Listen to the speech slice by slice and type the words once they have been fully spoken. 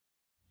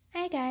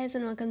guys,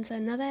 and welcome to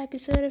another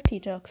episode of Tea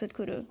Talks with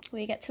Kudu,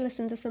 where you get to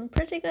listen to some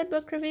pretty good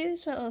book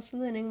reviews while also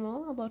learning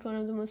more about one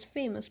of the most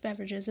famous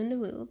beverages in the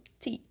world,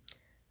 tea.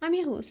 I'm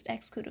your host,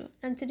 X Kudu,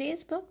 and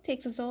today's book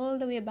takes us all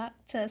the way back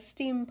to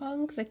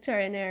steampunk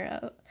Victorian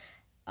era,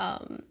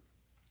 and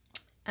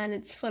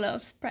it's full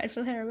of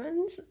prideful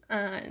heroines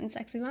and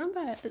sexy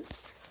vampires.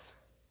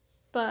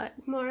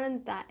 But more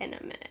on that in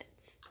a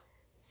minute.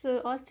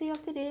 So our tea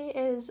of today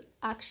is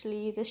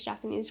actually this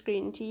Japanese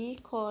green tea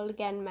called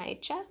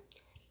Genmaicha,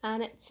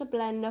 and it's a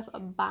blend of a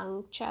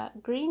bang cha,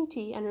 green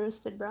tea, and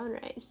roasted brown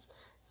rice.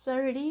 So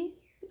really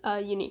a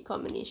unique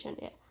combination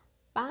here.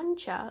 Bang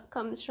cha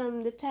comes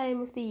from the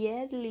time of the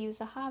year the leaves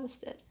are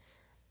harvested.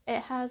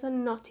 It has a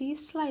nutty,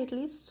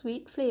 slightly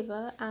sweet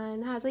flavor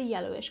and has a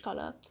yellowish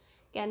color.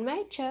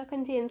 Genmaicha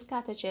contains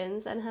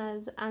catechins and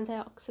has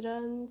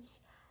antioxidants,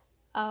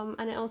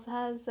 and it also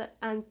has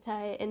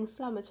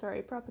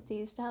anti-inflammatory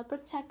properties to help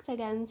protect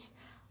against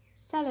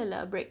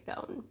cellular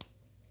breakdown.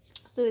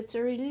 So it's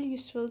a really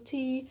useful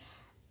tea,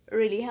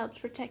 really helps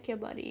protect your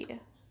body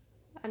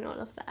and all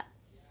of that.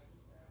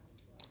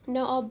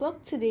 Now our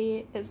book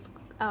today is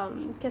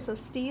Kiss of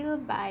Steel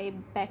by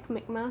Beck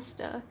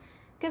McMaster.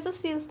 Kiss of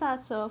Steel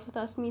starts off with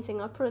us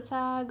meeting our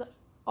protag,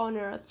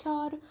 Honor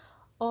Todd,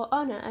 or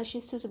Honor as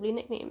she's suitably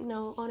nicknamed.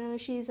 Now Honor,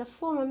 she's a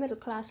former middle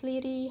class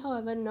lady,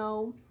 however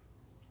now,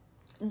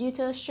 due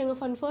to a string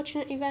of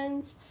unfortunate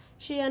events,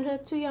 she and her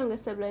two younger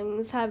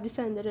siblings have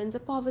descended into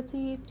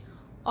poverty.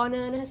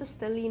 Honor and her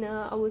sister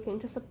Lena are working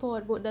to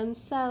support both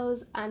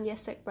themselves and their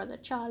sick brother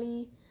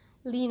Charlie.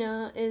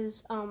 Lena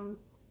is a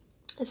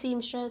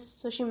seamstress,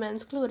 so she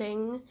mends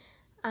clothing,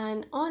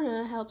 and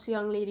Honor helps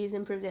young ladies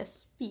improve their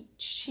speech.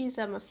 She's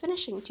a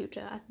finishing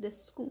tutor at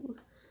this school.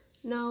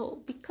 Now,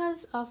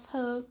 because of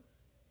her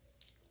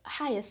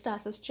higher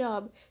status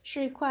job,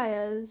 she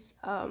requires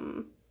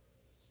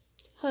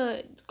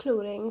her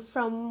clothing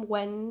from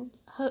when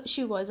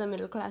she was a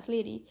middle class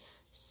lady.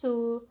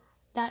 So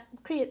that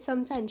creates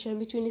some tension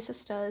between the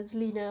sisters.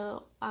 Lena,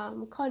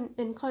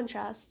 in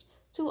contrast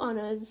to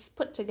Honor's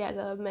put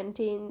together,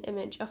 maintained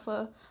image of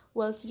a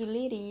well to do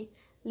lady,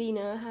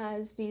 Lena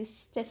has these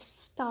stiff,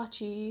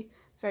 starchy,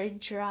 very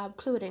drab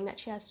clothing that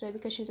she has to wear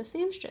because she's a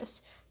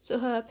seamstress. So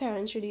her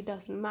appearance really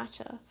doesn't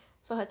matter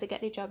for her to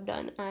get the job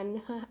done,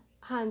 and her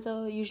hands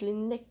are usually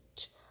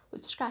nicked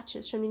with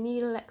scratches from the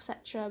needle,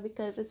 etc.,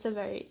 because it's a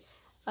very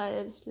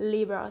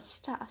laborious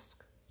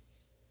task.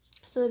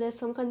 So there's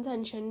some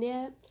contention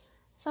there.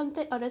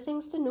 Other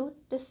things to note: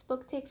 this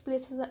book takes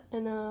place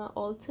in an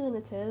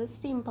alternative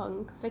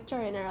steampunk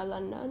Victorian era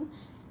London,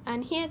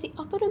 and here the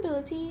upper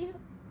nobility,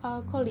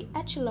 called the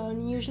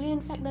Echelon, usually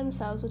infect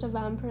themselves with a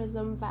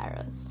vampirism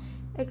virus.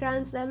 It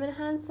grants them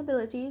enhanced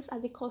abilities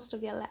at the cost of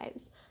their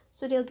lives.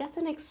 So they'll get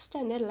an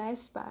extended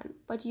lifespan,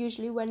 but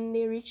usually when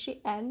they reach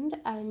the end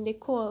and they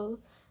call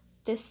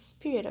this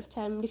period of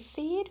time the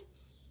fade,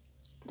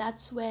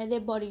 that's where their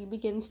body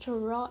begins to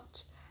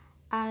rot.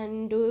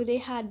 And though they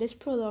had this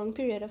prolonged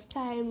period of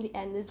time, the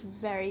end is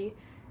very,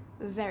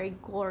 very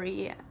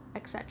gory,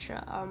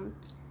 etc.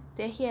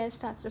 Their hair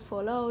starts to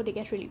fall out, they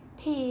get really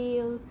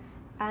pale,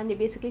 and they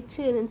basically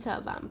turn into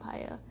a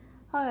vampire.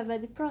 However,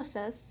 the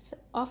process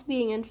of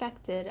being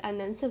infected and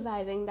then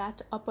surviving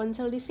that up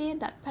until the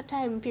fade, that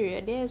time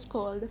period there is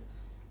called,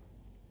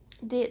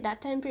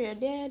 that time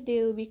period there,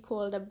 they'll be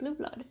called a blue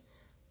blood.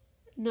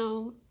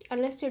 Now,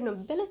 unless you're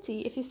nobility,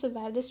 if you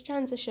survive this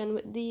transition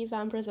with the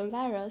vampirism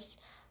virus,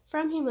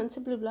 from human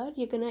to blue blood,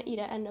 you're gonna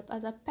either end up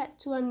as a pet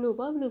to a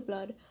noble blue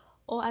blood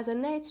or as a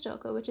night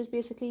stalker, which is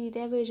basically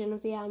their version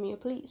of the army or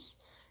police.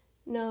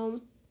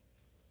 Now,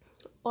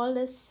 all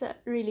this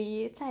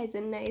really ties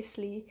in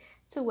nicely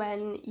to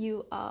when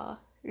you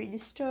read the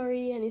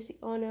story and you see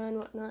Honor and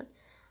whatnot.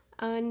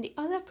 And the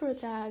other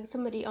protag,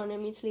 somebody Honor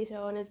meets later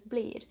on, is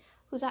Blade,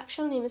 whose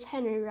actual name is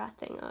Henry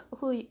Rattinger,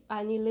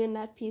 and you learn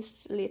that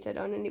piece later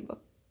on in the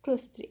book,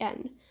 close to the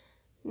end.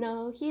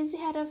 Now, he is the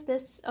head of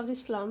the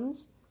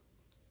slums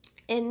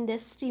in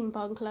this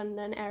steampunk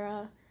London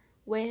era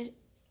where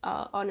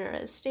Honor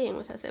is staying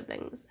with her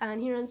siblings,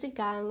 and he runs a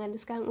gang, and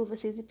this gang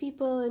oversees the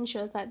people,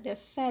 ensures that they're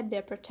fed,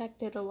 they're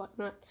protected or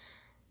whatnot.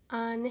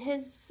 And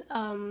his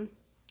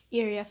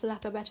area, for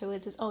lack of better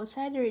words, is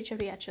outside the reach of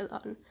the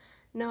Echelon.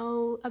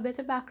 Now, a bit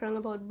of background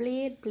about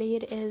Blade.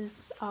 Blade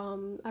is a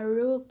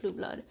rogue blue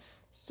blood.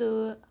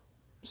 So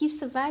he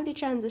survived the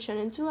transition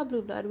into a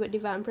blue blood with the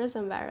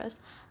vampirism virus,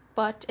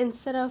 but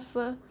instead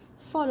of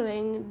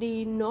following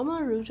the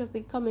normal route of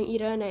becoming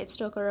either a night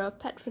stalker or a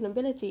pet for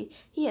nobility,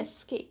 he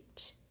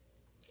escaped.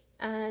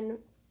 And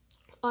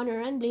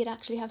Honor and Blade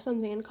actually have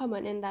something in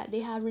common in that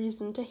they have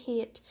reason to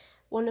hate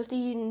one of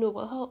the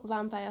noble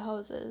vampire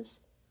houses,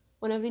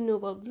 one of the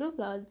noble blue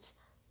bloods,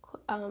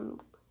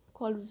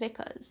 called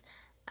Vickers.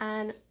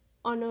 And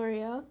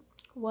Honoria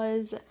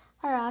was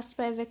harassed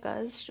by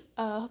Vickers.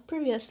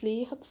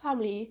 Previously, her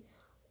family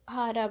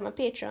had a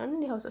patron,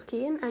 the House of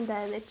Cain, and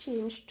then it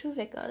changed to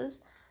Vickers.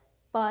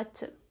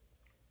 But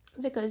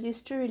Vickers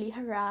used to really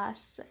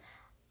harass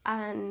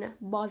and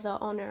bother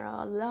Honor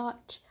a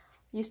lot,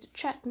 used to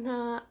threaten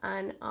her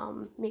and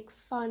make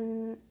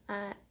fun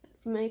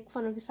make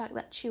fun of the fact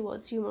that she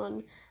was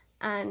human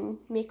and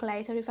make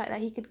light of the fact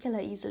that he could kill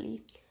her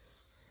easily.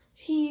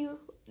 He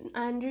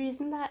and the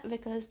reason that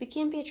Vickers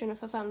became patron of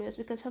her family was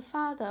because her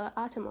father,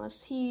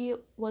 Artemus, he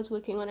was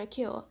working on a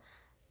cure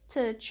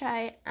to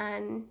try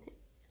and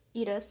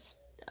either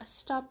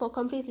stop or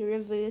completely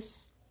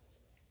reverse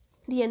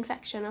the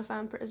infection of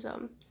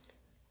vampirism,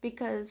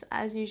 because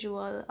as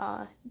usual,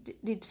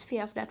 the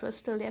fear of that was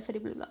still there for the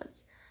Blue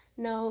Bloods.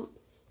 Now,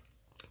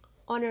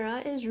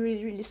 Honora is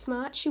really, really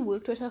smart. She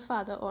worked with her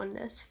father on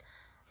this,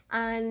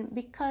 and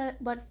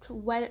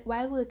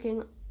while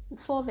working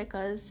for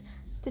Vickers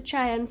to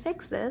try and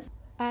fix this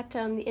at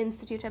the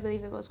institute, I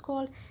believe it was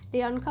called,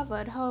 they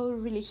uncovered how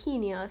really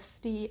heinous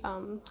the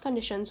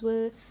conditions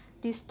were.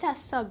 These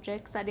test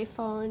subjects that they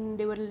found,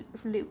 they were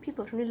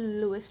people from the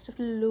lowest of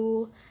the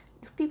low,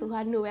 people who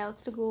had nowhere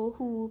else to go,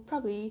 who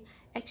probably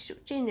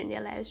exchanging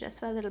their lives just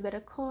for a little bit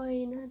of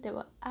coin. There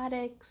were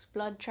addicts,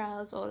 blood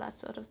trials, all that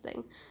sort of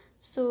thing.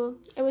 So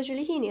it was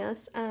really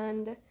heinous.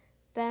 And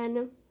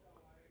then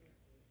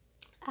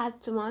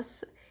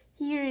Atmos,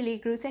 he really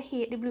grew to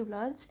hate the Blue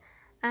Bloods,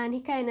 and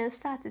he kind of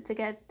started to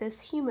get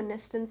this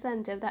humanist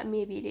incentive that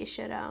maybe they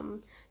should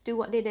do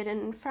what they did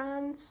in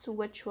France,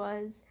 which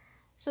was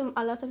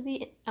a lot of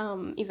the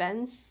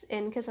events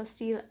in Kiss of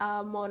Steel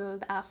are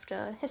modeled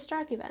after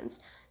historic events.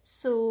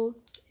 So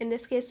in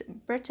this case,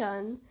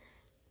 Britain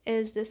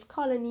is this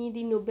colony,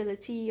 the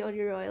nobility or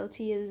the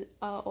royalty is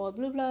all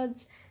Blue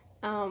Bloods.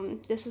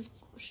 This is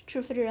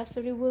true for the rest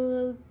of the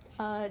world.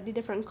 The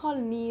different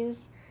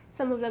colonies,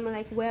 some of them are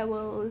like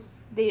werewolves,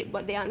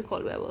 but they aren't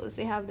called werewolves.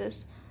 They have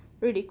this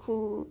really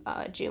cool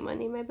German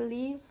name, I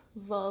believe,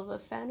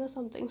 Wolverfen or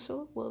something,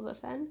 so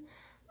Wolverfen.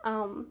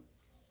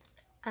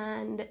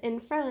 And in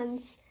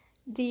France,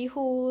 the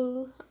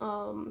whole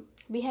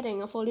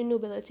beheading of all the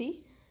nobility,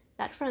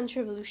 that French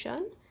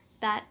Revolution,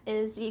 that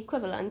is the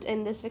equivalent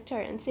in this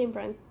Victorian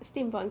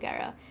steampunk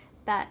era,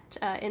 that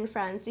in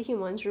France the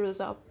humans rose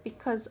up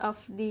because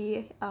of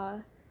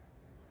how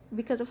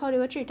they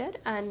were treated,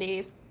 and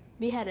they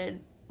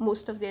beheaded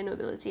most of their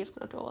nobility, if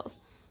not all.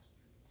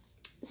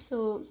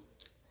 So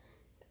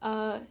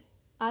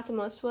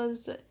Artemus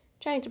was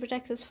trying to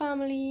protect his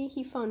family.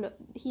 He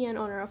and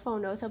Honora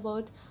found out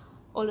about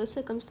all the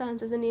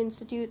circumstances in the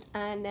institute,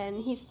 and then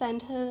he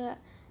sent her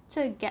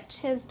to get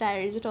his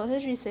diaries with all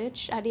his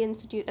research at the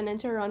institute, and then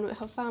to run with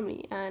her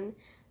family. And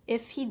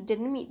if he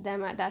didn't meet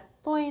them at that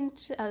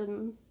point,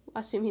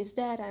 assume he's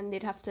dead, and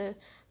they'd have to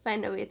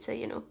find a way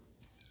to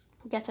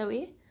get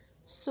away.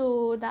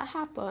 So that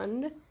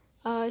happened.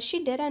 She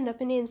did end up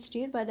in the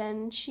institute, but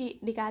then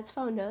the guards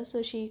found her,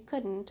 so she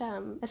couldn't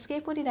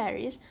escape with the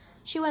diaries.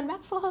 She went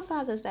back for her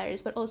father's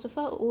diaries, but also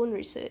for her own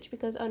research,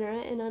 because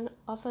Honora, in and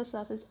of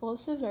herself, is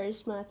also very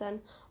smart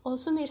and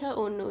also made her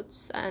own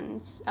notes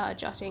and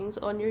jottings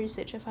on the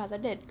research her father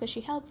did, because she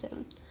helped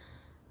him.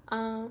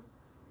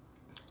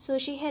 So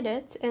she hid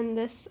it in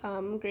this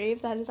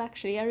grave that is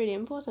actually a really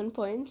important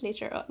point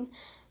later on.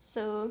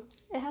 So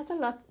it has a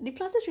lot. The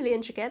plot is really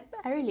intricate.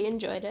 I really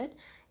enjoyed it.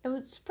 It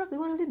was probably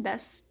one of the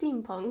best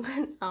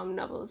steampunk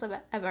novels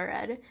I've ever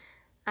read,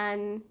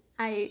 and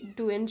I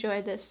do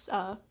enjoy this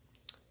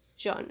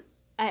genre.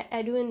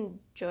 I do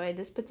enjoy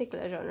this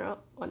particular genre,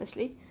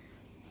 honestly.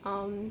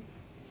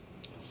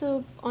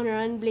 So Honor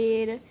and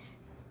Blade,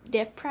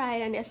 their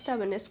pride and their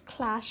stubbornness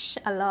clash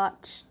a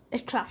lot.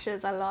 It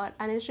clashes a lot,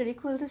 and it's really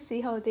cool to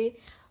see how they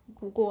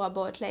go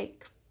about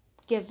like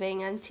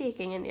giving and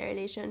taking in their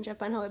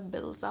relationship and how it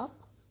builds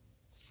up.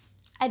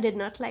 I did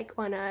not like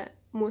Honor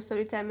most of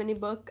the time in the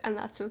book, and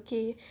that's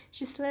okay.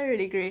 She's still a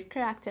really great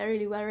character,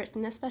 really well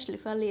written, especially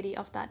for a lady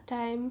of that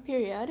time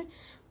period.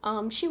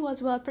 She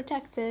was well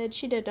protected.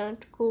 She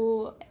didn't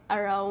go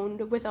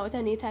around without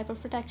any type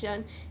of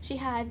protection. She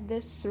had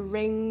this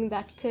ring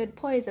that could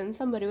poison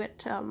somebody with,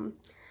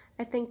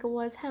 I think it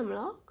was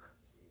hemlock.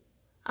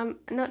 I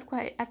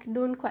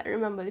don't quite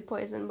remember the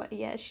poison, but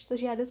yeah, so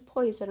she had this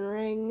poison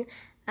ring,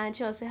 and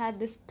she also had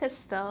this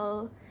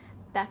pistol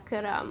that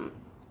could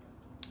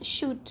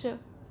shoot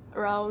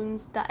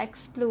rounds that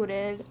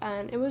exploded,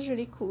 and it was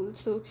really cool.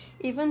 So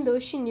even though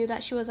she knew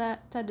that she was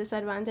at a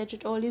disadvantage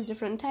with all these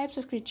different types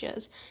of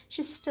creatures,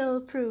 she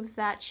still proved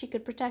that she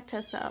could protect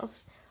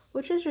herself,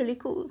 which is really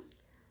cool.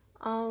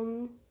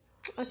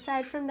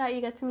 Aside from that,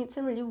 you get to meet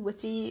some really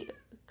witty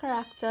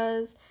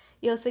characters.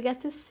 You also get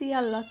to see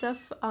a lot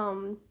of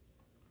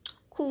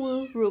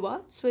cool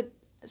robots with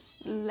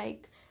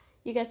like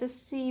you get to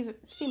see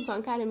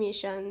steampunk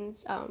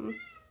animations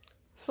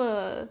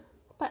for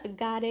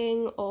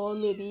guarding or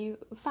maybe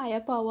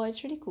firepower.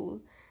 It's really cool.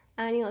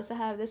 And you also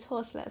have this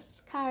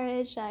horseless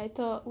carriage that I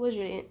thought was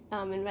really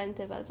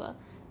inventive as well.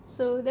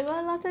 So there were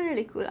a lot of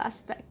really cool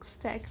aspects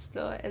to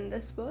explore in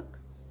this book.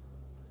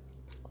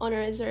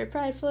 Honor is very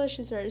prideful,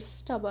 she's very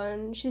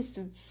stubborn, she's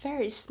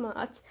very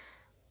smart,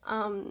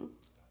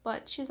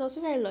 but she's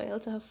also very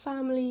loyal to her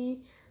family,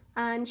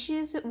 and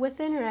she's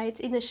within right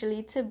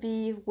initially to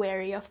be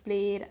wary of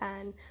Blade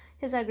and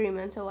his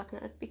agreement or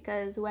whatnot,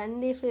 because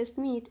when they first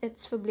meet,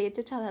 it's for Blade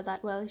to tell her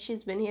that, well,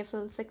 she's been here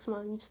for 6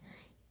 months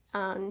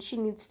and she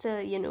needs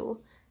to,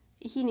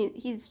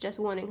 he's just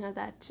warning her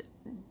that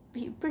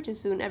pretty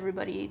soon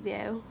everybody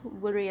there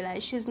will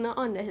realize she's not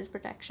under his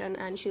protection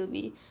and she'll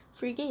be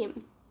free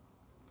game.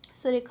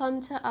 So they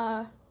come to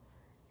a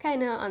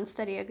kind of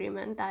unsteady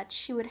agreement that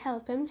she would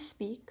help him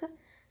speak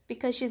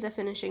because she's a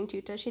finishing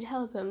tutor. She'd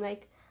help him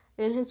like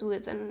learn his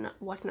words and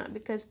whatnot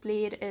because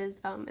Blade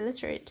is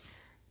illiterate,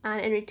 and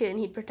in return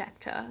he'd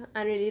protect her.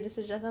 And really this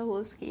is just a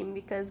whole scheme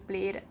because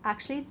Blade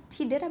actually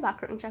he did a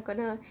background check on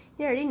her.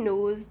 He already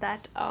knows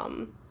that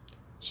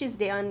she's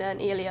there under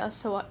an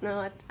alias or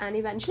whatnot, and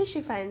eventually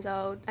she finds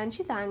out and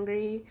she's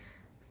angry,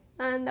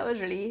 and that was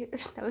really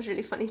that was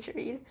really funny to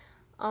read.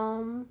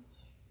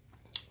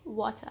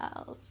 What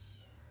else?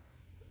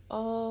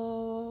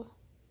 For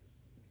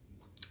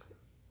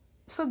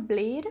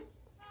Blade,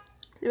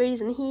 the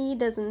reason he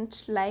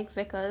doesn't like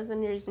Vickers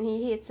and the reason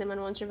he hates him and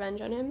wants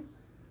revenge on him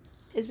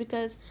is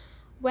because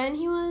when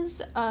he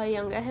was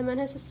younger, him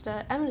and his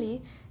sister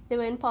Emily, they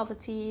were in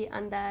poverty,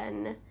 and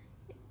then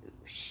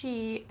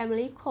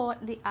Emily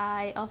caught the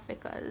eye of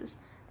Vickers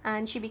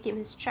and she became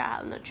his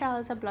child. Now,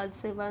 childs are blood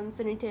servants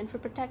in return for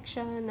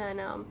protection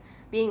and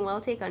being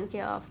well taken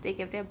care of. They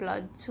give their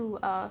blood to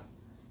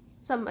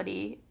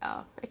somebody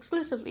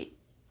exclusively.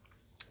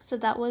 So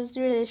that was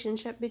the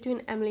relationship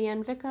between Emily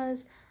and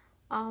Vickers.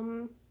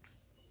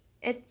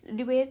 It's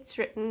the way it's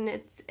written,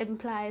 it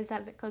implies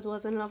that Vickers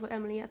was in love with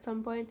Emily at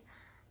some point,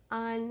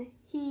 and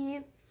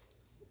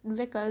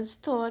Vickers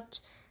thought,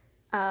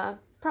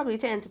 probably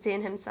to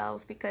entertain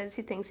himself because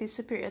he thinks he's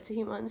superior to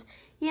humans,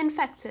 he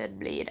infected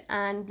Blade,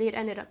 and Blade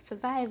ended up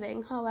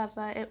surviving.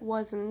 However, it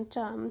wasn't,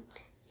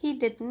 he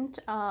didn't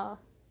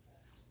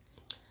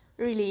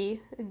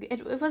really,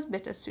 it was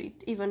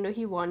bittersweet, even though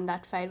he won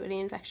that fight with the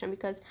infection,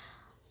 because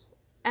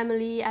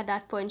Emily, at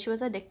that point, she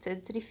was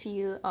addicted to the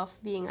feel of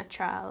being a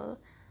child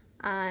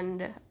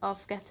and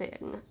of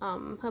getting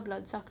her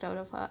blood sucked out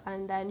of her,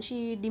 and then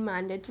she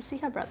demanded to see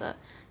her brother.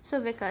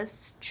 So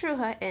Vickers threw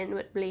her in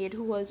with Blade,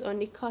 who was on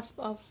the cusp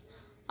of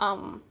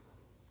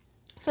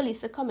fully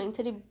succumbing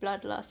to the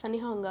bloodlust and the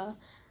hunger,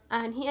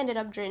 and he ended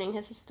up draining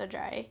his sister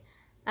dry.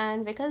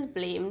 And Vickers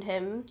blamed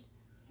him,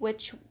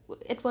 which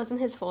it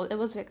wasn't his fault, it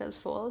was Vickers'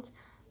 fault,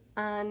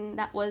 and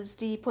that was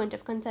the point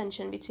of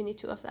contention between the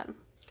two of them.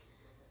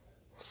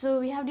 So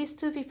we have these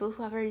two people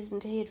who have a reason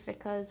to hate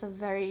Vickers, a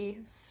very,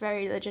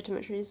 very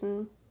legitimate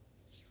reason.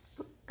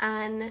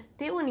 And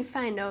they only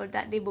find out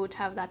that they both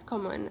have that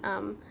common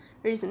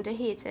reason to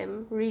hate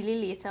him really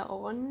later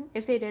on.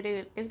 If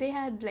they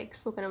had like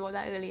spoken about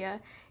that earlier,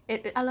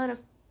 a lot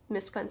of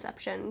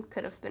misconception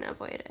could have been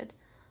avoided.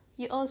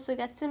 You also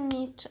get to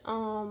meet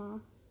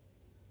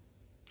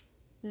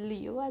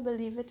Leo, I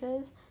believe it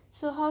is.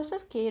 So House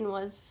of Cain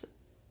was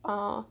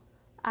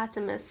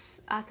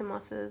Artemis's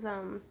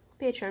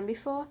patron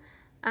before,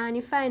 and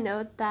you find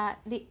out that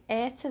the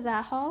heir to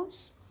that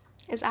house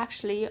is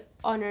actually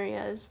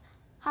Honoria's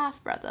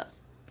half-brother,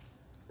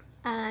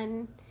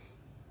 and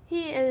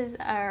he is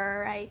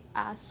a right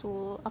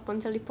asshole up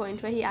until the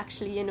point where he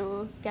actually,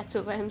 gets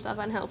over himself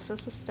and helps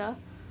his sister,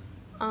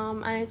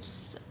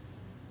 there's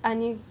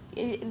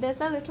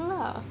a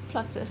little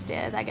plot twist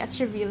there that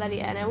gets revealed at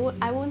the end.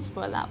 I won't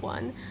spoil that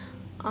one.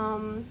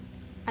 And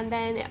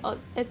then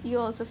you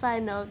also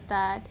find out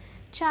that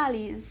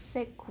Charlie is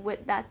sick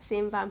with that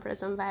same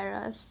vampirism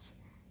virus,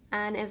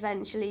 and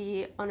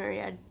eventually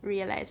Honoria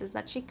realizes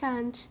that she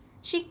can't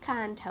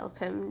help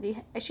him.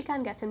 She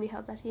can't get him the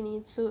help that he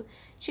needs. So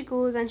she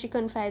goes and she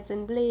confides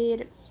in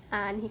Blade,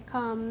 and he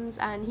comes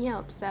and he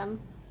helps them.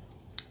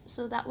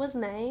 So that was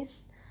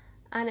nice.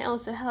 And it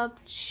also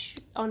helped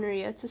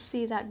Honoria to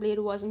see that Blade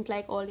wasn't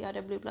like all the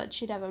other Blue Bloods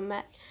she'd ever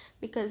met,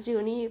 because the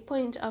only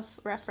point of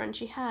reference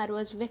she had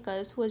was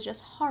Vickers, who was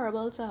just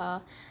horrible to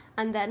her,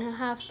 and then her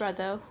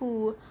half-brother,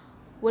 who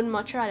would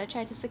much rather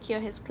try to secure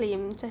his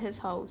claim to his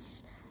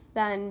house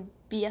than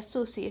be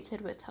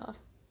associated with her.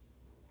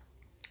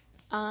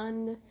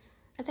 And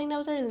I think that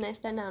was a really nice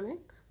dynamic.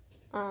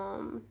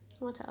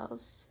 What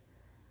else?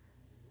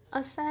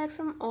 Aside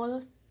from all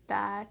of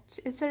that,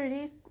 it's a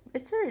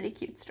really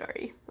cute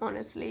story,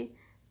 honestly.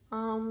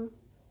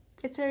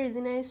 It's a really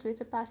nice way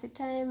to pass the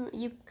time.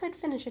 You could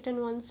finish it in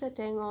one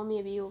sitting or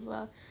maybe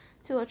over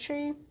 2 or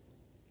 3.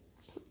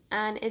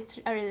 And it's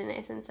a really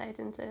nice insight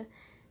into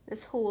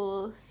this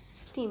whole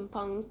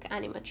steampunk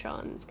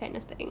animatrons kind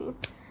of thing.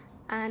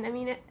 And I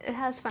mean, it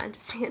has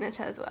fantasy in it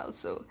as well,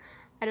 so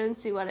I don't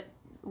see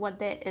what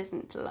there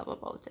isn't to love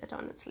about it,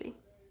 honestly.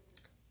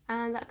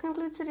 And that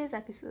concludes today's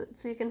episode.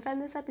 So you can find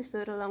this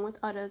episode along with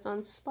others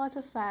on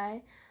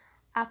Spotify,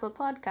 Apple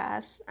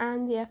Podcasts,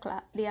 and the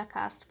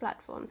Acast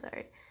platform,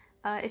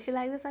 if you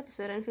like this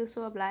episode and feel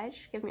so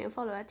obliged, give me a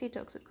follow at Tea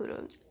Talks with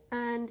Kuro.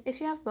 And if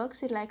you have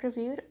books you'd like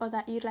reviewed or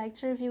that you'd like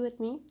to review with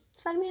me,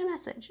 send me a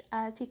message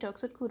at Tea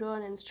Talks with Kuro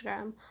on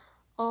Instagram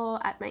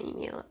or at my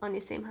email on the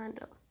same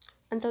handle.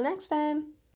 Until next time!